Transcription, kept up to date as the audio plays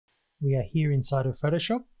We are here inside of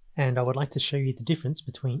Photoshop, and I would like to show you the difference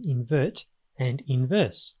between invert and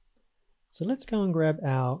inverse. So let's go and grab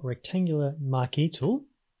our rectangular marquee tool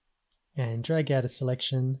and drag out a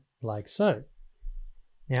selection like so.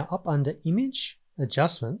 Now up under Image,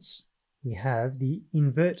 Adjustments, we have the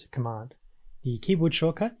Invert command. The keyboard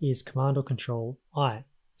shortcut is Command or Control I.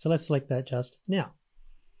 So let's select that just now.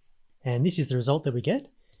 And this is the result that we get.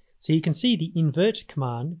 So you can see the invert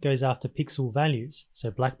command goes after pixel values.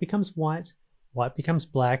 So black becomes white, white becomes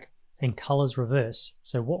black, and colors reverse.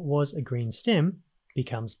 So what was a green stem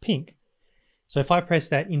becomes pink. So if I press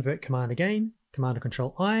that invert command again, Command or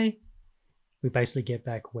Control I, we basically get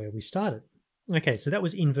back where we started. Okay, so that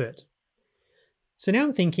was invert. So now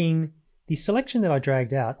I'm thinking the selection that I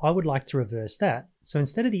dragged out, I would like to reverse that. So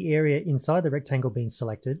instead of the area inside the rectangle being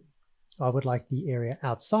selected, I would like the area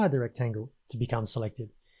outside the rectangle to become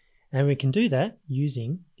selected. And we can do that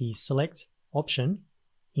using the select option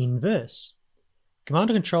inverse.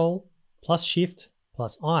 Command or Control plus Shift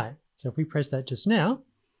plus I. So if we press that just now,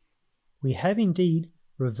 we have indeed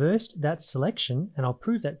reversed that selection, and I'll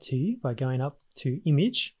prove that to you by going up to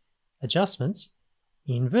Image, Adjustments,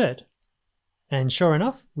 Invert. And sure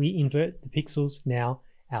enough, we invert the pixels now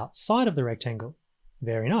outside of the rectangle.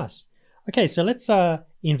 Very nice. Okay, so let's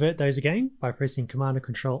invert those again by pressing Command or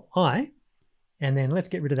Control I. And then let's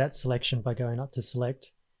get rid of that selection by going up to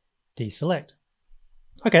Select, Deselect.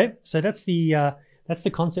 Okay, so that's the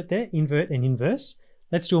concept there, invert and inverse.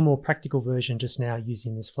 Let's do a more practical version just now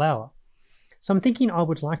using this flower. So I'm thinking I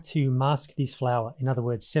would like to mask this flower, in other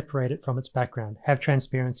words, separate it from its background, have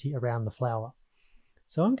transparency around the flower.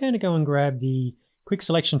 So I'm going to go and grab the Quick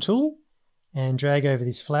Selection tool and drag over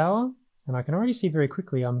this flower. And I can already see very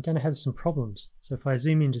quickly I'm going to have some problems. So if I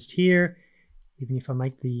zoom in just here, even if I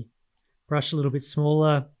make the brush a little bit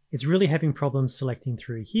smaller, it's really having problems selecting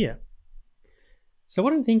through here. So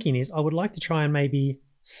what I'm thinking is I would like to try and maybe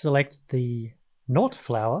select the not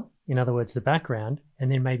flower, in other words the background, and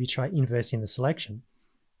then maybe try inversing the selection.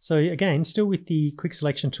 So again, still with the Quick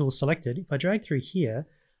Selection tool selected, if I drag through here,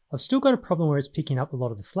 I've still got a problem where it's picking up a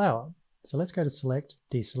lot of the flower. So let's go to Select,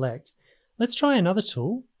 Deselect. Let's try another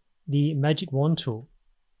tool, the Magic Wand tool.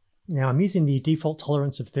 Now I'm using the default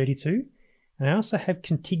tolerance of 32. And I also have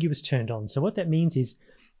contiguous turned on. So what that means is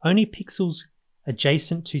only pixels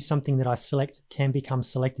adjacent to something that I select can become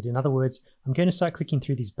selected. In other words, I'm going to start clicking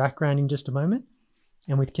through this background in just a moment.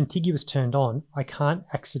 And with contiguous turned on, I can't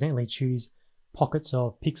accidentally choose pockets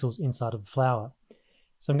of pixels inside of the flower.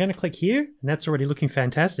 So I'm going to click here, and that's already looking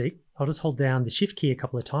fantastic. I'll just hold down the Shift key a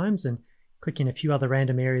couple of times and click in a few other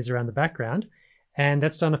random areas around the background. And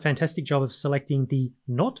that's done a fantastic job of selecting the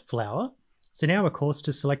not flower. So now, of course,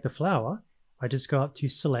 to select the flower, I just go up to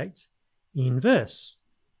Select, Inverse.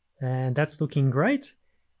 And that's looking great.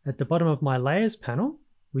 At the bottom of my Layers panel,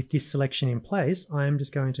 with this selection in place, I'm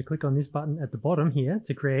just going to click on this button at the bottom here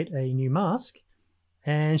to create a new mask.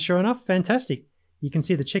 And sure enough, fantastic. You can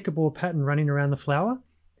see the checkerboard pattern running around the flower,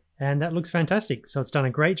 and that looks fantastic. So it's done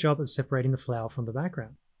a great job of separating the flower from the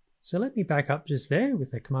background. So let me back up just there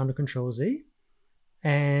with a Command or Control Z,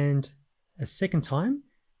 and a second time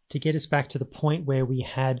to get us back to the point where we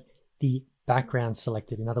had the background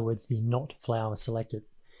selected, in other words, the not flower selected.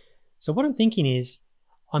 So what I'm thinking is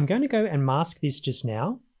I'm going to go and mask this just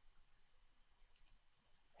now.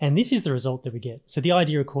 And this is the result that we get. So the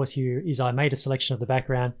idea, of course, here is I made a selection of the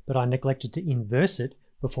background, but I neglected to inverse it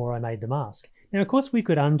before I made the mask. Now, of course, we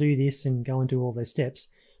could undo this and go and do all those steps,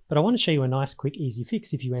 but I want to show you a nice, quick, easy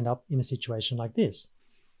fix if you end up in a situation like this.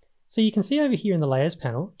 So you can see over here in the Layers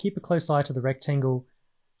panel, keep a close eye to the rectangle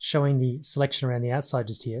showing the selection around the outside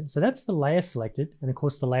just here. So that's the layer selected, and of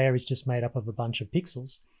course the layer is just made up of a bunch of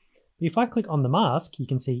pixels. But if I click on the mask, you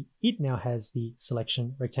can see it now has the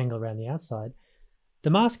selection rectangle around the outside. The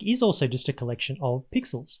mask is also just a collection of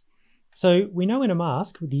pixels. So we know in a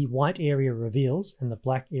mask the white area reveals and the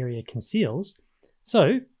black area conceals.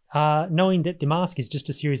 So knowing that the mask is just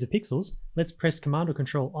a series of pixels, let's press Command or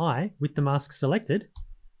Control I with the mask selected.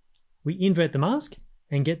 We invert the mask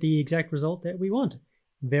and get the exact result that we want.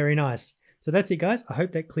 Very nice. So that's it, guys. I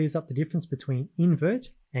hope that clears up the difference between invert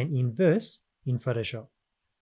and inverse in Photoshop.